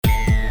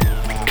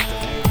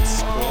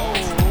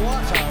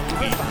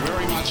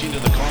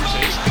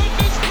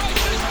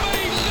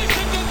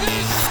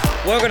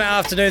Welcome to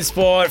Afternoon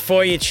Sport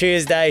for your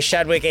Tuesday.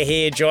 Shadwicker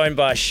here, joined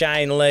by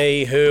Shane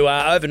Lee, who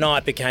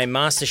overnight became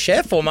Master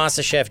Chef or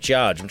Master Chef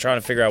Judge. I'm trying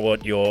to figure out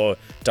what your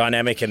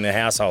dynamic in the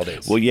household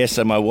is. Well, yes,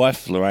 so my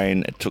wife,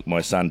 Lorraine, took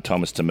my son,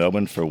 Thomas, to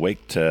Melbourne for a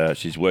week.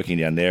 She's working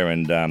down there,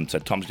 and so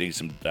Tom's getting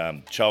some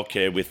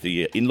childcare with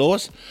the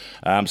in-laws.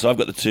 So I've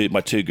got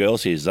my two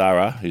girls here,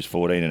 Zara, who's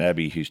 14, and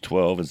Abby, who's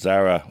 12. And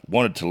Zara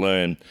wanted to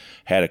learn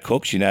how to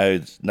cook. She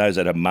knows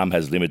that her mum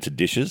has limited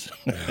dishes,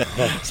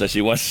 so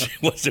she wants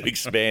to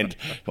expand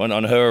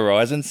on her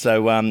horizon.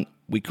 So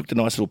we cooked a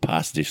nice little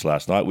pasta dish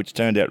last night, which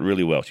turned out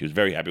really well. She was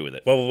very happy with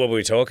it. What were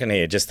we talking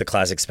here? Just the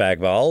classic spag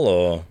bowl,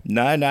 or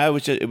no?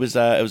 It was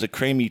a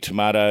creamy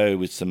tomato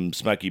with some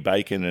smoky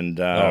bacon and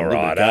all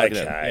right, okay,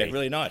 yeah,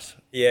 really nice.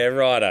 Yeah,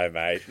 righto,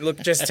 mate. Look,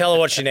 just tell her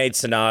what she needs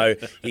to know.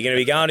 You're going to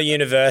be going to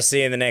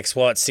university in the next,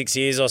 6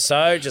 years or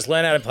so. Just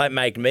learn how to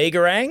make mee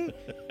goreng,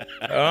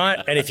 all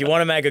right? And if you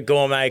want to make a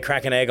gourmet,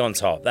 crack an egg on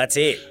top. That's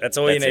it. That's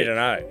all you need to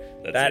know.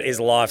 That is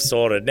life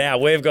sorted. Now,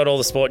 we've got all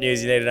the sport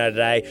news you need to know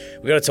today.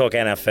 We've got to talk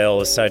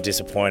NFL. It's so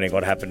disappointing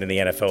what happened in the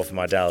NFL for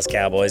my Dallas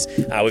Cowboys.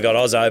 We got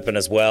Oz Open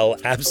as well.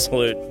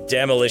 Absolute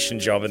demolition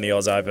job in the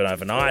Oz Open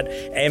overnight.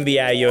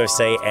 NBA,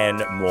 UFC,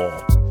 and more.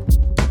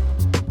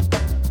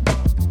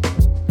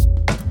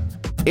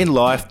 In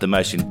life, the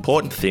most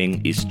important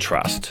thing is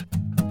trust.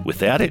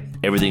 Without it,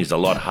 everything is a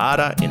lot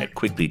harder in a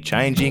quickly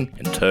changing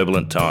and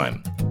turbulent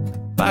time.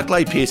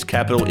 Barclay Pierce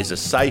Capital is a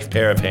safe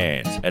pair of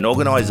hands, an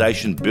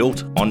organisation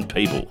built on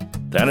people.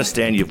 They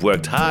understand you've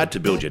worked hard to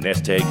build your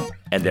nest egg,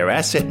 and their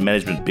asset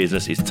management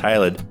business is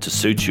tailored to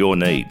suit your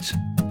needs.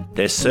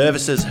 Their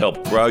services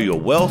help grow your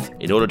wealth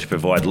in order to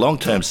provide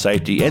long-term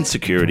safety and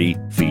security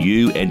for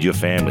you and your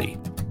family.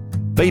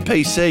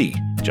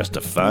 BPC, just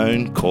a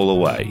phone call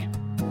away.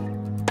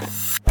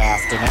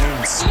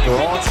 Afternoon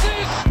Sport.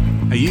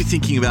 Are you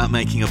thinking about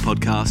making a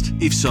podcast?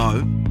 If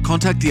so,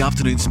 contact the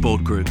Afternoon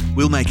Sport Group.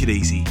 We'll make it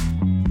easy.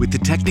 With the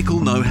technical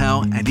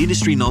know-how and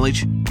industry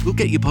knowledge, we'll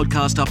get your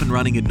podcast up and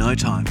running in no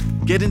time.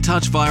 Get in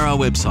touch via our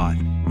website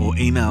or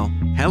email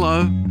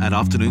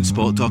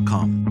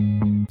hello@afternoonsport.com.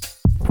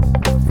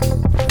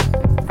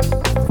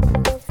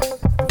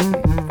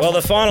 Well,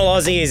 the final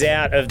Aussie is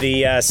out of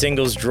the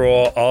singles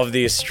draw of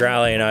the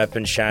Australian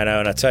Open, Shano,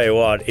 and I tell you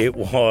what, it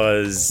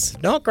was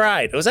not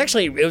great. It was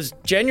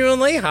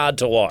genuinely hard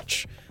to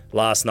watch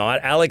last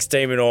night. Alex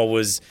de Minaur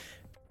was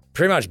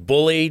pretty much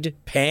bullied,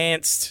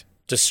 pantsed,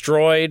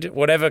 destroyed,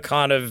 whatever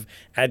kind of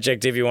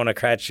adjective you want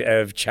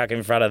to chuck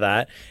in front of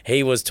that.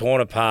 He was torn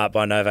apart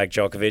by Novak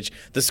Djokovic.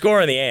 The score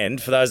in the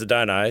end, for those that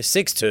don't know,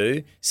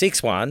 6-2,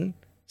 6-1,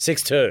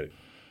 6-2.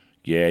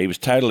 Yeah, he was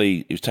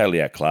totally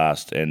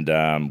outclassed,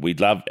 and we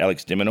love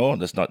Alex de Minaur.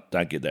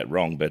 Don't get that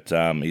wrong, but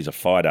he's a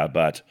fighter.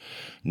 But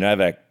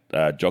Novak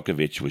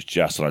Djokovic was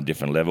just on a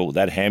different level.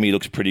 That hammy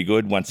looks pretty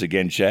good once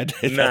again, Shad.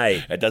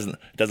 Mate. It doesn't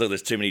look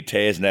there's too many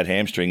tears in that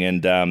hamstring,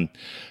 and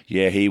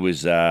he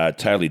was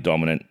totally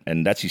dominant,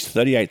 and that's his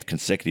 38th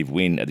consecutive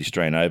win at the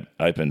Australian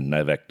Open,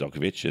 Novak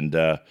Djokovic,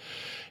 and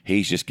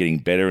he's just getting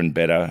better and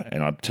better.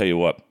 And I'll tell you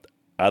what,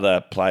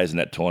 other players in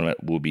that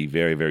tournament will be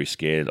very, very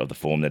scared of the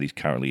form that he's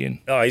currently in.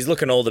 Oh, he's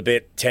looking all the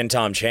bit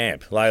 10-time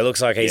champ. Like, it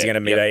looks like he's going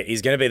to be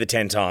the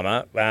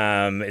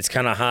 10-timer. It's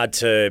kind of hard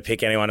to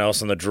pick anyone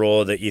else on the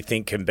draw that you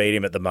think can beat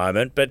him at the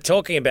moment. But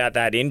talking about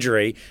that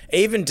injury,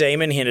 even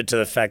Demon hinted to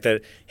the fact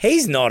that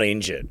he's not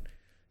injured.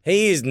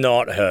 He is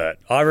not hurt.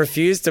 I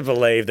refuse to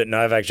believe that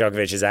Novak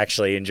Djokovic is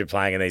actually injured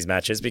playing in these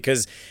matches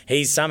because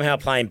he's somehow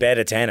playing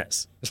better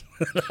tennis.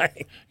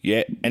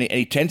 Yeah, and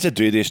he tends to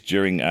do this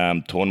during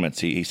tournaments.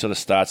 He sort of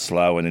starts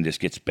slow and then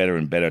just gets better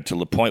and better to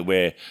the point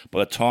where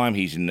by the time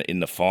he's in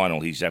the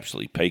final, he's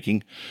absolutely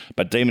peaking.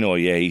 But de Minaur,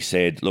 he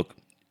said, look,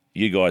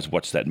 you guys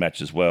watched that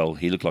match as well.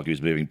 He looked like he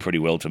was moving pretty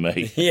well to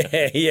me.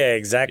 Yeah,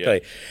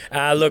 exactly.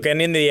 Yeah. Look,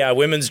 and in the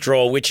women's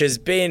draw, which has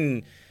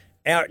been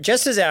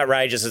just as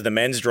outrageous as the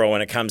men's draw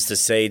when it comes to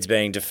seeds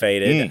being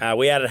defeated.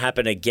 We had it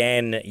happen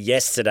again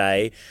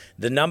yesterday.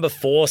 The number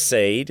 4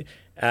 seed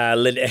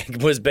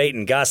was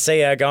beaten.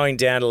 Garcia going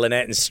down to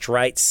Linette in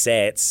straight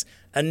sets.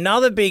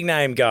 Another big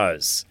name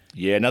goes.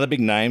 Yeah, another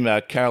big name,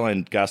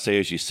 Caroline Garcia,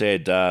 as you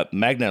said.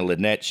 Magna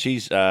Linette,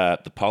 she's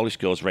the Polish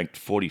girl's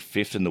ranked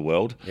 45th in the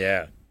world.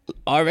 Yeah.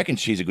 I reckon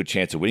she's a good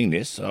chance of winning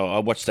this. I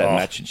watched that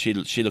match and she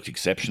looked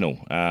exceptional.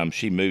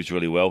 She moves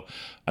really well.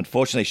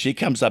 Unfortunately, she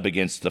comes up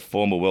against the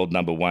former world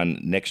number 1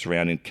 next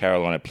round in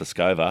Carolina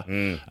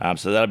Pliskova.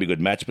 So that'll be a good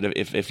match. But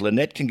if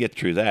Linette can get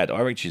through that, I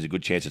reckon she's a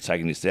good chance of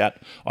taking this out.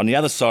 On the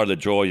other side of the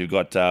draw, you've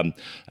got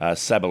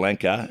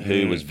Sabalenka,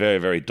 who was very,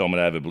 very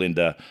dominant over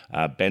Belinda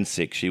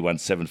Bencic. She won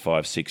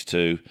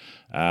 7-5,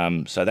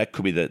 6-2. So that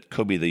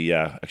could be the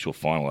actual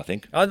final, I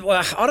think. I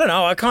don't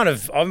know.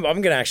 I'm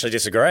going to actually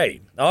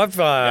disagree. I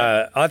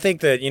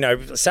think that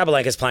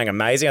Sabalenka's playing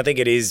amazing. I think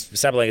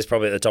Sabalenka's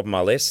probably at the top of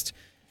my list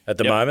at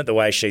the moment, the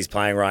way she's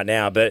playing right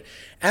now. But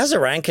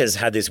Azarenka's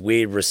had this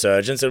weird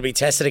resurgence. It'll be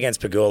tested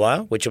against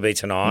Pegula, which will be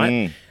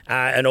tonight.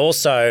 And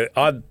also,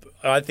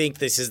 I think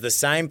this is the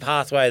same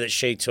pathway that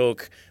she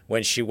took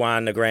when she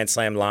won the Grand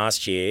Slam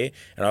last year.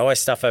 And I always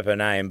stuff up her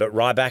name, but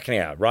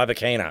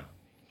Rybakina.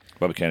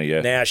 Robert Kenny,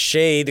 yeah. Now,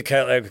 she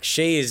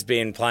has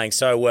been playing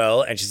so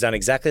well, and she's done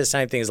exactly the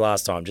same thing as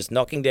last time, just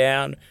knocking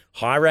down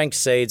high-ranked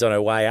seeds on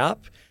her way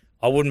up.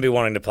 I wouldn't be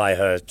wanting to play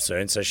her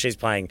soon, so she's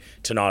playing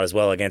tonight as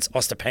well against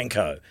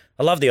Ostapenko.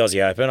 I love the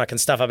Aussie Open. I can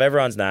stuff up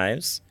everyone's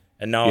names,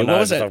 and no one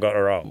knows if I've got it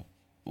wrong.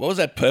 What was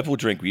that purple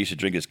drink we used to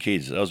drink as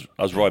kids? I was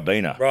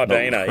Ribena.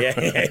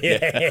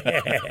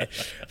 Yeah.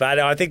 But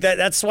I think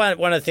that's one of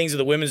the things with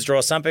the women's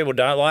draw. Some people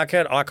don't like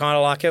it. I kind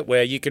of like it,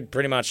 where you could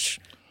pretty much,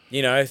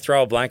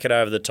 throw a blanket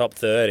over the top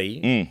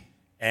 30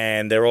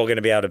 and they're all going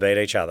to be able to beat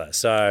each other.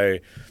 So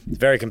it's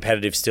very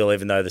competitive still,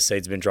 even though the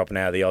seed's been dropping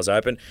out of the Oz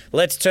Open.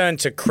 Let's turn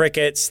to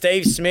cricket.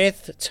 Steve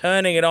Smith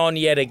turning it on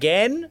yet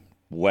again.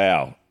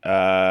 Wow.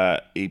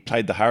 He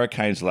played the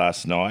Hurricanes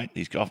last night.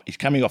 He's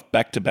coming off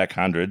back-to-back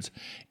hundreds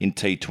in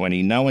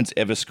T20. No one's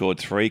ever scored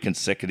 3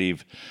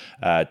 consecutive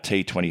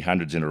T20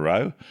 hundreds in a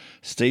row.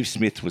 Steve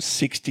Smith was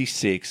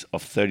 66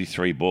 off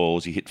 33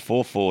 balls. He hit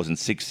 4 fours and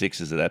 6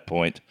 sixes at that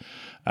point.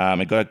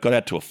 And got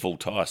out to a full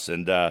toss.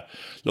 And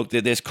look,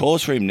 there's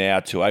calls for him now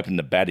to open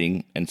the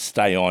batting and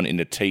stay on in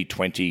the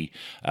T20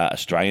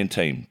 Australian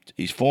team.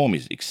 His form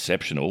is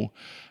exceptional.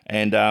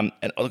 And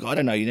look, I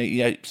don't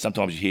know.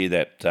 Sometimes you hear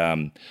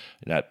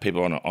that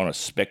people are on a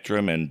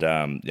spectrum, and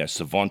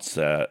savants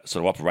sort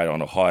of operate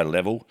on a higher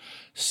level.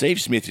 Steve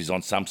Smith is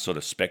on some sort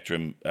of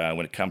spectrum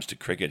when it comes to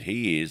cricket.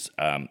 He is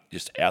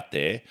just out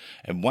there,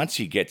 and once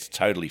he gets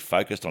totally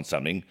focused on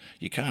something,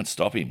 you can't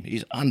stop him.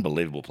 He's an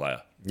unbelievable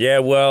player. Yeah,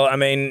 well, I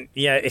mean,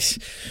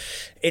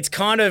 it's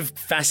kind of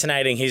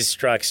fascinating his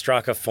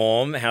striker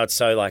form, how it's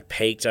so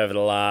peaked over the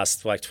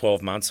last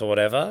 12 months or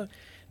whatever,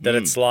 that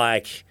it's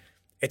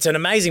it's an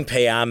amazing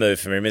PR move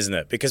for him, isn't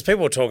it? Because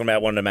people were talking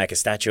about wanting to make a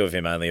statue of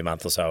him only a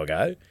month or so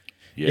ago.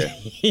 Yeah.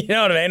 You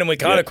know what I mean? And we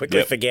kind of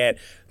quickly forget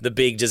the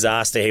big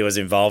disaster he was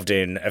involved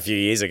in a few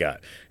years ago.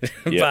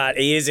 But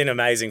he is in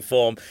amazing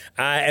form.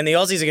 And the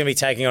Aussies are going to be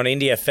taking on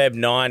India Feb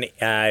 9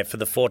 for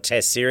the 4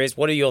 Test series.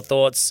 What are your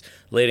thoughts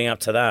leading up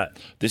to that?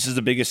 This is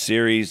the biggest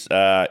series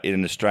in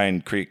an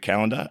Australian cricket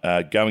calendar,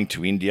 going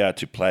to India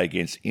to play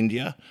against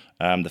India.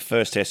 The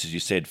first test, as you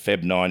said,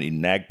 Feb 9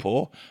 in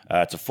Nagpur.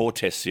 It's a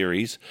 4-test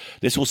series.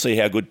 This will see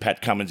how good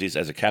Pat Cummins is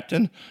as a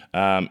captain,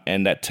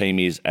 and that team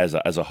is as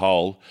a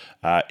whole.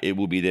 It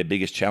will be their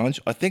biggest challenge.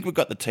 I think we've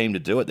got the team to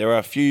do it. There are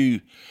a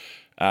few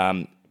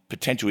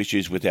potential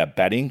issues with our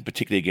batting,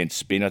 particularly against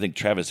spin. I think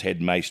Travis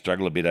Head may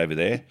struggle a bit over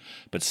there.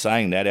 But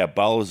saying that, our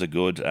bowlers are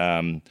good.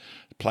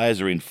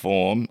 Players are in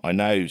form. I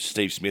know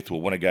Steve Smith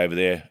will want to go over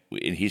there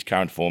in his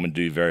current form and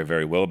do very,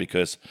 very well,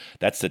 because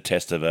that's the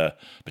test of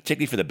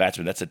particularly for the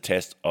batsman, that's a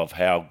test of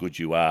how good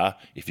you are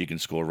if you can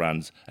score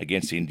runs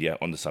against India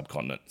on the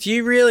subcontinent. Do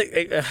you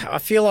really? I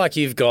feel like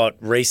you've got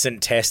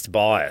recent test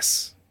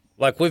bias.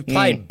 We've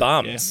played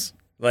bums.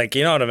 Yeah.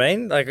 You know what I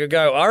mean?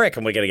 I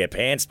reckon we're going to get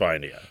pantsed by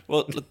India.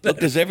 Well, look,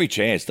 there's every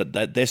chance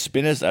that their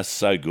spinners are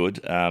so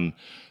good.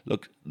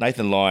 Look,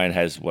 Nathan Lyon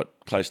has,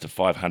 close to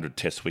 500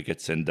 test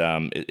wickets and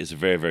is a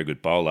very, very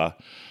good bowler.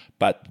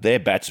 But their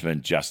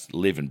batsmen just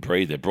live and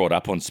breathe. They're brought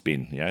up on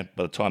spin.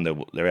 By the time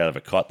they're out of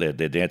a cot, they're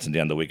dancing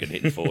down the wicket,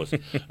 hitting fours.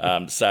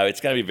 So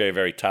it's going to be very,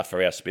 very tough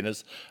for our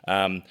spinners.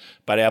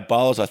 But our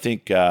bowlers, I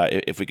think,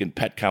 if we can,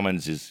 Pat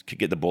Cummins can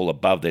get the ball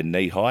above their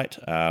knee height.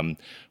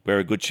 We're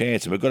a good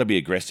chance, and we've got to be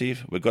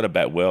aggressive. We've got to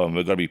bat well, and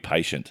we've got to be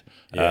patient.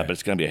 But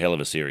it's going to be a hell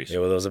of a series. Yeah,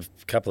 well, there was a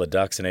couple of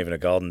ducks and even a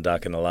golden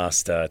duck in the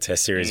last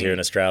Test series here in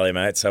Australia,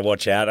 mate. So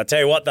watch out. I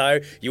tell you what, though,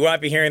 you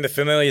won't be hearing the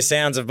familiar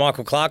sounds of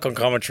Michael Clarke on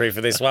commentary for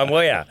this one,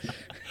 will you?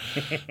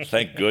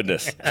 Thank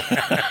goodness.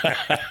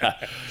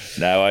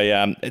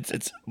 No,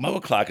 it's Michael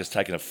Clarke has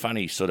taken a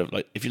funny sort of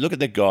if you look at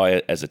the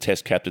guy as a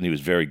Test captain, he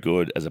was very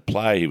good. As a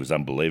player, he was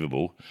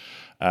unbelievable.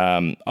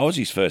 I was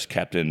his first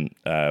captain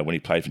when he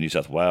played for New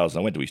South Wales.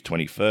 I went to his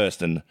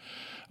 21st, and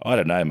I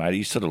don't know, mate.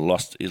 He's sort of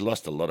lost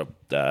a lot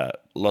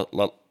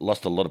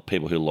of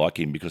people who like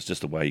him because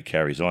just the way he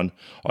carries on.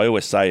 I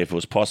always say, if it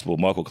was possible,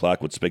 Michael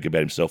Clarke would speak about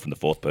himself in the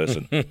fourth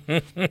person.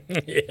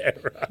 Yeah,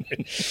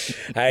 right.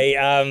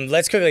 Hey,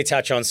 let's quickly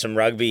touch on some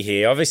rugby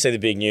here. Obviously, the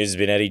big news has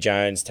been Eddie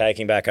Jones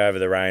taking back over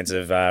the reins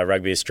of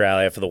Rugby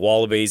Australia for the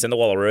Wallabies and the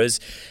Wallaroos.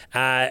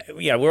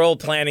 We're all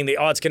planning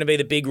it's going to be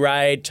the big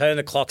raid, turn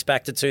the clocks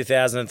back to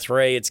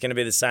 2003. It's going to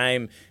be the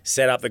same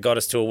setup that got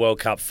us to a World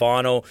Cup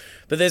final.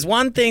 But there's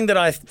one thing that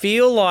I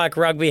feel like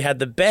rugby had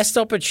the best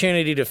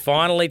opportunity to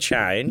finally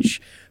change,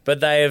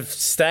 but they have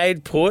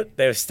stayed put,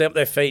 they've stepped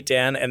their feet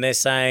down, and they're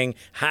saying,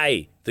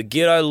 hey, the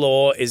Giteau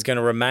law is going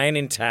to remain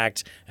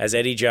intact as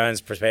Eddie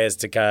Jones prepares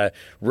to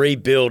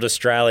rebuild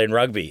Australian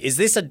rugby. Is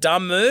this a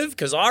dumb move?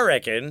 Because I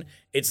reckon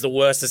it's the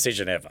worst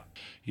decision ever.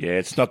 Yeah,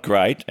 it's not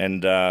great,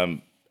 and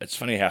it's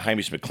funny how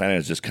Hamish McLennan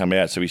has just come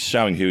out, so he's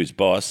showing who is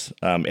boss.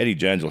 Eddie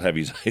Jones will have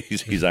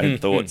his own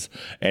thoughts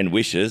and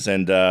wishes,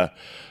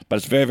 but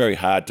it's very, very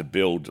hard to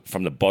build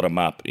from the bottom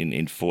up in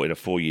a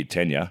 4-year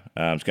tenure.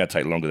 It's going to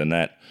take longer than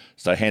that.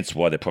 So hence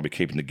why they're probably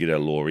keeping the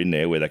Giteau law in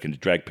there, where they can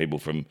drag people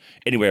from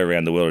anywhere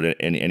around the world at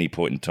any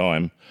point in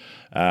time.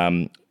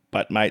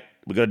 But, mate,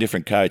 we've got a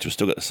different coach. We've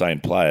still got the same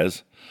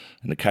players.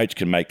 And the coach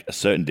can make a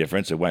certain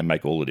difference. It won't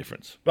make all the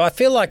difference. But I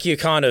feel like you're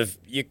kind of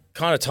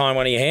tying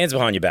one of your hands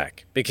behind your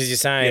back because you're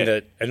saying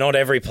that not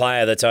every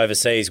player that's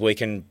overseas we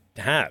can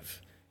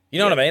have. You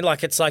know what I mean?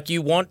 Like, it's like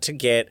you want to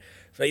get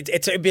 –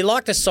 it'd be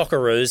like the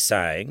Socceroos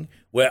saying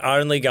we're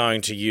only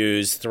going to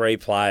use 3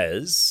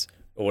 players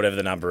or whatever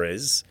the number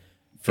is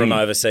from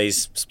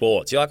overseas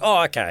sports. You're like,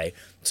 oh, okay.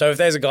 So if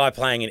there's a guy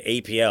playing in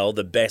EPL,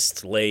 the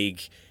best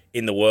league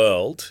in the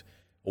world –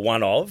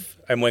 one of,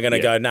 and we're going to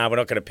go, no, we're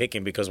not going to pick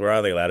him because we're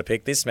only allowed to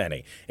pick this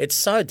many. It's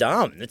so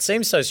dumb. It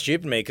seems so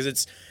stupid to me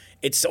because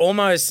it's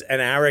almost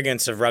an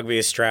arrogance of Rugby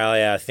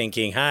Australia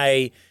thinking,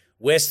 hey,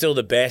 we're still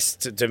the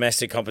best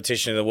domestic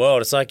competition in the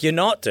world. It's like, you're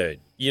not,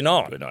 dude. You're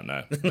not. We're not,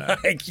 no.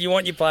 Like, you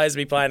want your players to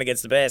be playing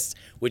against the best,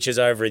 which is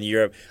over in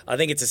Europe. I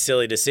think it's a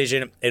silly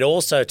decision. It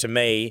also, to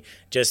me,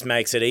 just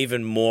makes it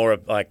even more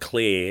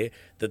clear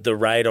that the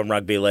raid on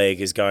rugby league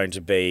is going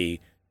to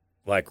be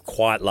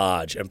quite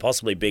large and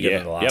possibly bigger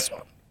than the last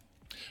one.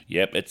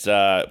 Yep, it's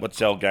what's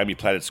the old game you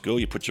played at school?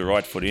 You put your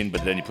right foot in,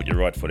 but then you put your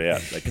right foot out.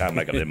 They can't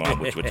make up their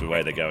mind which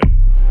way they're going.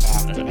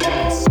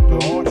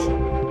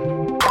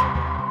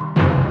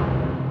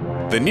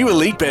 The new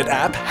EliteBet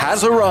app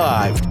has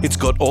arrived. It's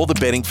got all the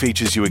betting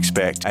features you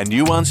expect and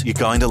new ones you're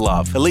going to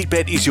love.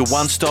 EliteBet is your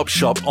one-stop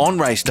shop on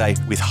race day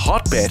with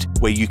Hot Bet,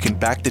 where you can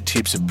back the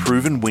tips of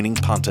proven winning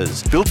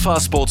punters, build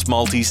fast sports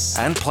multis,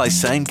 and play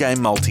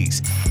same-game multis.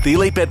 The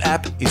EliteBet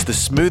app is the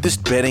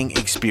smoothest betting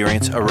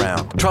experience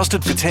around.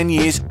 Trusted for 10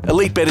 years,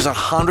 EliteBet is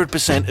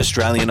 100%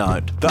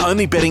 Australian-owned. The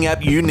only betting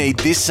app you need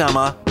this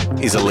summer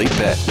is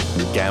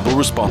EliteBet. Gamble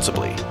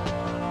responsibly.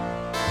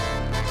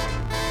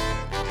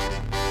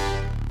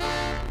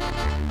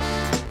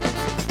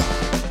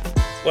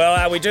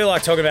 Well, we do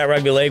like talking about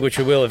rugby league, which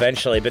we will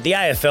eventually, but the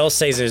AFL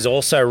season is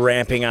also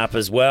ramping up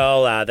as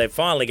well. They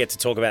finally get to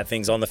talk about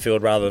things on the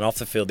field rather than off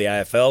the field, the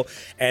AFL.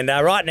 And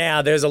right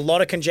now, there's a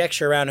lot of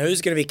conjecture around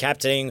who's going to be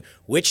captaining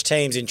which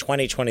teams in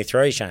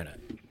 2023, Shana.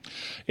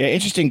 Yeah,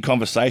 interesting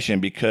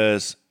conversation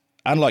because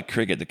unlike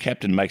cricket, the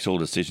captain makes all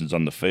decisions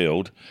on the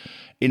field.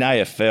 In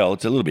AFL,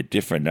 it's a little bit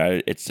different. No,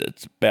 it's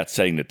about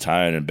setting the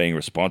tone and being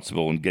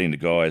responsible and getting the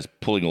guys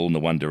pulling all in the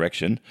one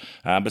direction.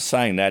 But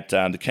saying that,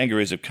 the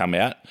Kangaroos have come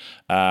out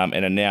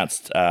and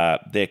announced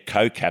their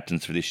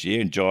co-captains for this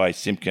year, Jai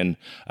Simpkin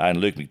and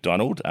Luke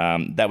McDonald.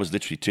 That was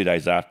literally 2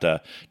 days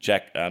after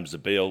Jack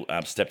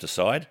Zabeel stepped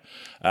aside.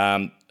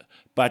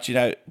 But,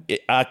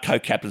 are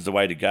co-captains the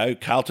way to go?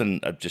 Carlton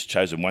have just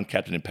chosen one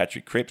captain in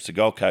Patrick Cripps. The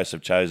Gold Coast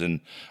have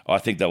chosen, I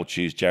think they'll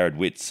choose Jared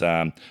Witts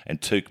and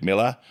Tuke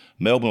Miller.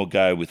 Melbourne will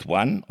go with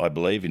one, I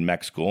believe, in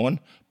Max Gawn.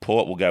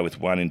 Port will go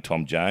with one in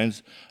Tom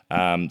Jones.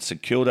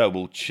 St Kilda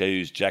will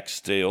choose Jack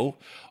Steele,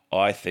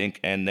 I think.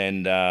 And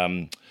then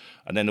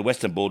the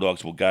Western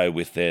Bulldogs will go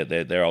with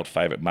their old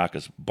favourite,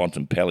 Marcus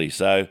Bontempelli.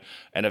 So,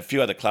 and a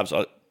few other clubs.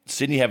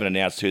 Sydney haven't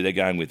announced who they're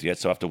going with yet,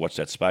 so I have to watch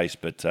that space.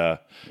 But,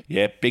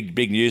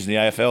 big news in the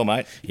AFL,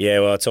 mate. Yeah,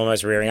 well, it's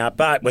almost rearing up.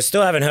 But we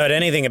still haven't heard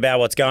anything about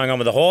what's going on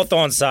with the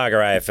Hawthorn saga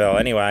AFL.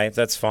 Anyway,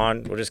 that's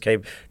fine. We'll just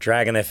keep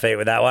dragging their feet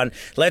with that one.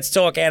 Let's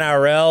talk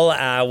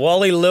NRL.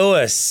 Wally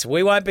Lewis.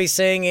 We won't be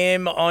seeing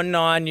him on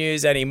 9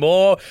 News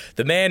anymore.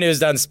 The man who's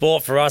done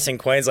sport for us in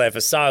Queensland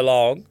for so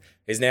long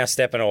is now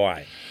stepping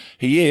away.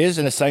 He is,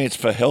 and they're saying it's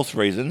for health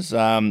reasons.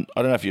 I don't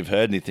know if you've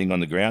heard anything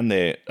on the ground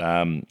there,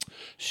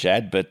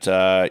 Shad, but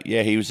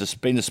he was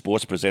been a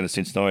sports presenter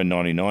since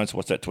 1999, so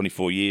what's that,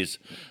 24 years,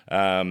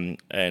 and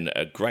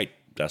a great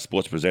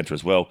sports presenter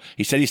as well.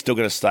 He said he's still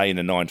going to stay in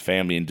the Nine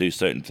family and do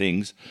certain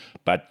things,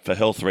 but for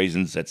health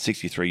reasons, at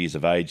 63 years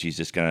of age, he's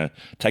just going to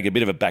take a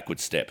bit of a backward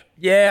step.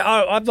 Yeah,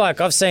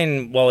 I've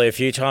seen Wally a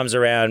few times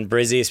around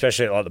Brizzy,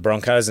 especially like the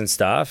Broncos and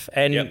stuff,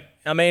 and. Yep.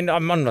 I mean,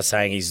 I'm not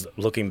saying he's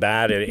looking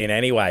bad in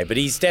any way, but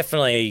he's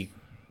definitely,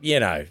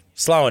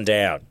 slowing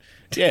down.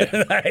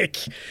 Yeah.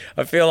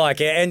 I feel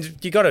like, and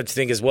you got to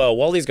think as well,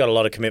 Wally's got a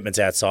lot of commitments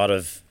outside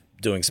of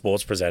doing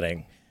sports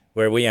presenting,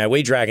 where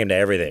we drag him to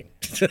everything.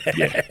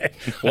 Yeah.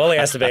 Wally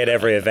has to be at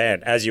every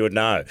event, as you would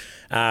know.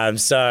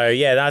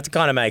 That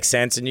kind of makes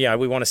sense. And,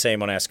 we want to see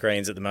him on our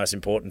screens at the most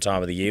important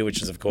time of the year,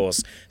 which is, of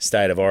course,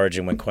 State of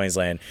Origin when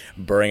Queensland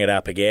bring it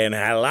up again.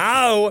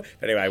 Hello!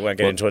 Anyway, we won't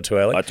get into it too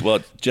early.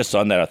 Just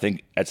on that, I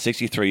think at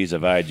 63 years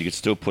of age, you could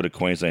still put a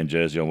Queensland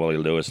jersey on Wally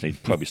Lewis and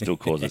he'd probably still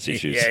cause us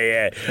issues.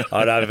 Yeah.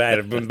 I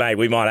know, mate,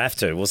 we might have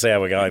to. We'll see how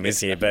we're going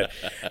this year. But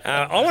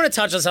I want to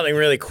touch on something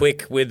really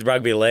quick with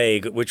rugby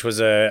league, which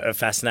was a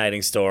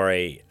fascinating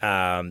story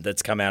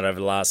that's come out over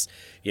the last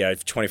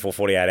 24,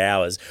 48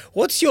 hours.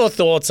 What's your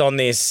thoughts on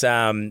this,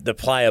 the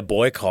player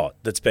boycott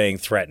that's being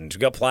threatened?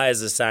 We've got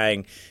players that are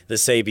saying, the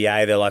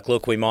CBA, they're like,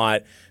 look, we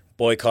might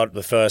boycott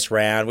the first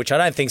round, which I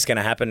don't think is going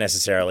to happen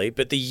necessarily,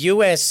 but the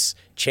US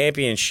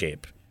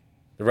Championship,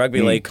 the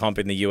rugby league comp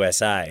in the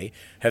USA,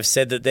 have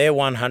said that their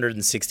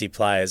 160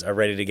 players are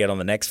ready to get on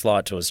the next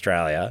flight to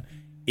Australia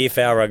if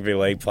our rugby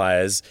league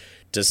players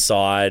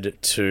decide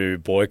to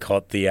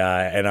boycott the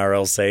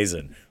NRL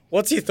season.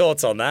 What's your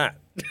thoughts on that?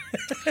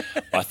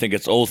 I think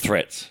it's all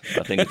threats.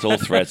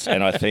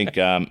 And I think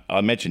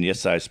I mentioned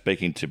yesterday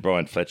speaking to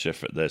Brian Fletcher,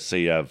 the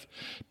CEO of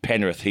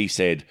Penrith. He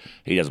said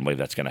he doesn't believe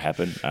that's going to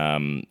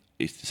happen.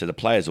 So the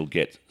players will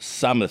get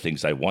some of the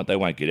things they want. They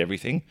won't get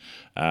everything,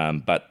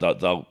 but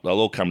they'll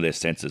all come to their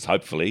senses,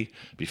 hopefully,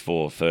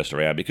 before first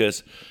round.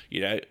 Because,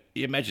 you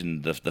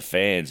imagine the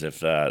fans, if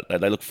they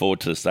look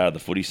forward to the start of the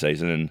footy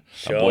season, and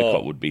a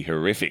boycott would be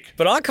horrific.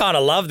 But I kind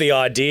of love the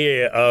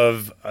idea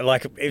of,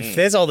 like, if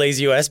there's all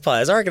these US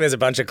players, I reckon there's a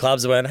bunch of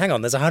clubs that went, hang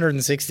on, there's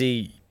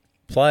 160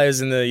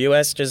 players in the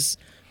US just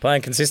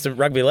playing consistent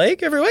rugby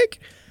league every week?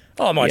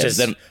 Oh, I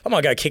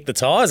might go kick the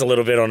tyres a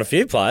little bit on a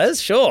few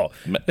players, sure.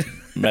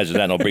 Imagine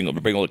that, and I'll bring all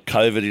the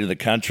COVID into the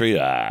country.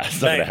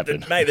 It's not going to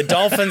happen. Mate, the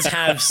Dolphins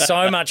have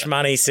so much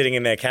money sitting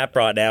in their cap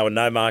right now and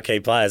no marquee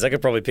players. They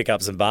could probably pick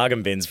up some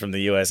bargain bins from the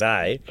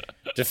USA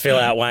to fill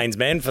out Wayne's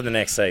men for the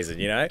next season,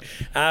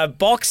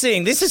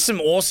 Boxing, this is some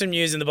awesome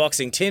news in the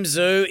boxing. Tim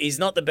Tszyu is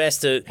not the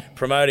best at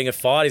promoting a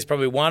fight. He's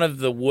probably one of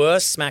the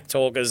worst smack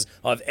talkers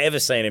I've ever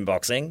seen in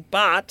boxing,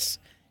 but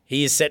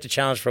he is set to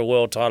challenge for a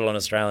world title on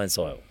Australian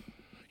soil.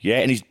 Yeah,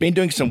 and he's been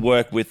doing some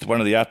work with one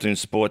of the Afternoon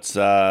Sports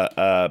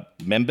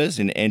members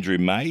in Andrew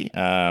May.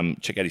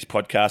 Check out his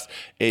podcast.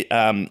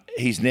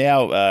 He's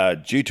now,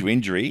 due to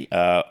injury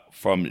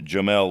from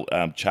Jermell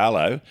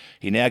Charlo,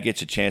 he now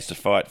gets a chance to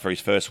fight for his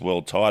first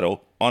world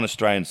title on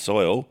Australian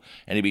soil,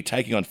 and he'll be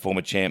taking on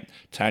former champ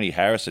Tony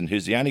Harrison,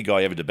 who's the only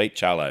guy ever to beat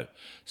Charlo.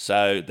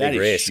 So that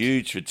is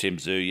huge for Tim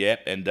Tszyu,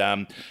 yep. And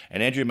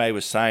Andrew May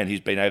was saying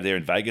he's been over there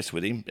in Vegas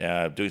with him,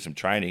 doing some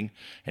training,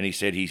 and he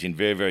said he's in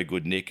very, very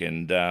good nick,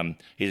 and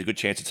he's a good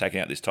chance of taking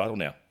out this title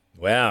now.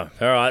 Wow.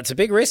 All right. It's a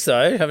big risk,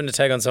 though, having to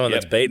take on someone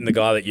that's beaten the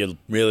guy that you're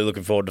really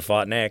looking forward to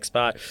fight next.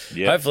 But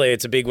hopefully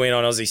it's a big win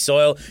on Aussie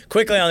soil.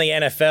 Quickly on the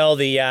NFL,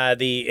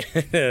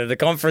 the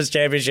conference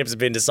championships have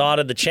been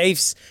decided. The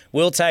Chiefs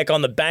will take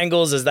on the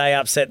Bengals as they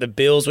upset the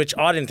Bills, which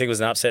I didn't think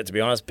was an upset, to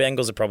be honest.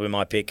 Bengals are probably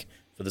my pick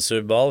for the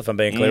Super Bowl, if I'm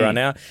being clear right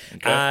now.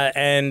 Okay.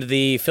 And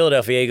the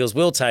Philadelphia Eagles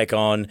will take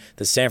on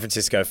the San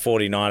Francisco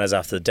 49ers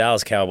after the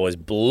Dallas Cowboys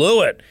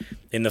blew it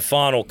in the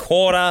final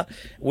quarter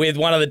with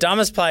one of the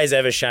dumbest plays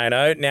ever,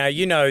 Shano. Now,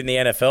 in the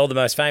NFL, the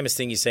most famous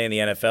thing you see in the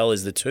NFL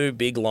is the two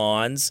big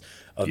lines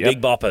of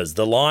big boppers,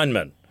 the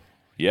linemen.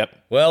 Yep.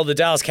 Well, the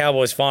Dallas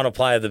Cowboys' final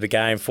play of the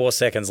game, 4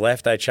 seconds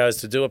left, they chose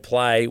to do a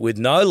play with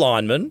no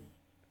lineman,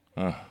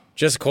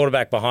 just a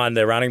quarterback behind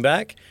their running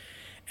back.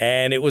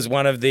 And it was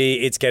one of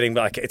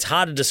it's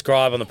hard to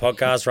describe on the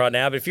podcast right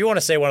now, but if you want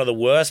to see one of the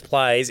worst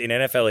plays in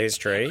NFL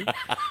history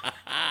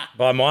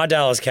by my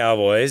Dallas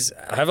Cowboys,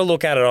 have a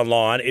look at it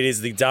online. It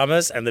is the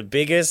dumbest and the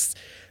biggest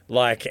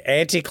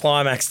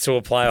anticlimax to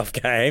a playoff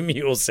game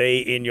you will see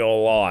in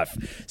your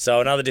life.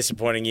 So another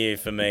disappointing year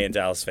for me and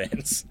Dallas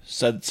fans.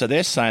 So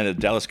they're saying that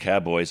the Dallas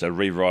Cowboys are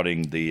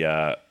rewriting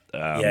the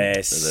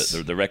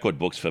record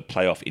books for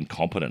playoff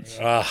incompetence.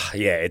 Oh,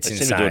 yeah, it's insane.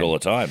 They seem to do it all the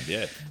time,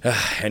 yeah.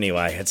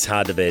 Anyway, it's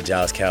hard to be a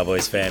Dallas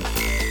Cowboys fan.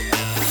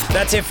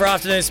 That's it for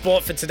Afternoon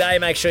Sport for today.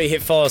 Make sure you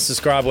hit follow,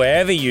 subscribe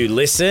wherever you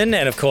listen.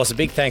 And, of course, a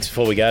big thanks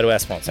before we go to our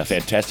sponsors. Our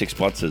fantastic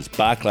sponsors,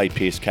 Barclay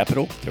Pierce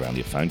Capital. They're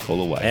only a phone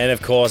call away. And,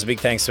 of course, a big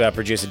thanks to our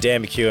producer,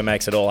 Dan McHugh, who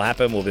makes it all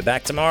happen. We'll be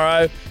back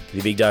tomorrow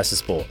with a big dose of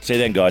sport. See you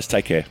then, guys.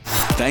 Take care.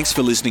 Thanks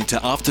for listening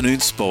to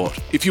Afternoon Sport.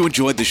 If you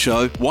enjoyed the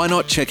show, why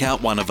not check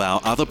out one of our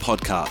other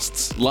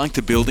podcasts, like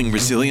the Building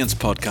Resilience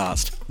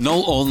podcast.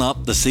 Noel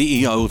Allnup, the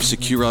CEO of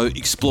Securo,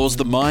 explores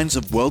the minds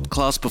of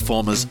world-class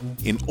performers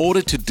in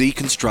order to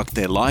deconstruct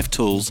their life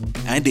tools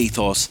and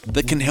ethos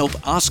that can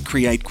help us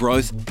create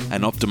growth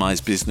and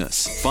optimize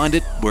business. Find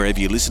it wherever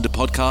you listen to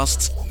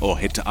podcasts or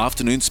head to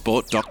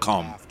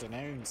afternoonsport.com.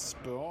 Afternoon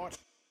Sport.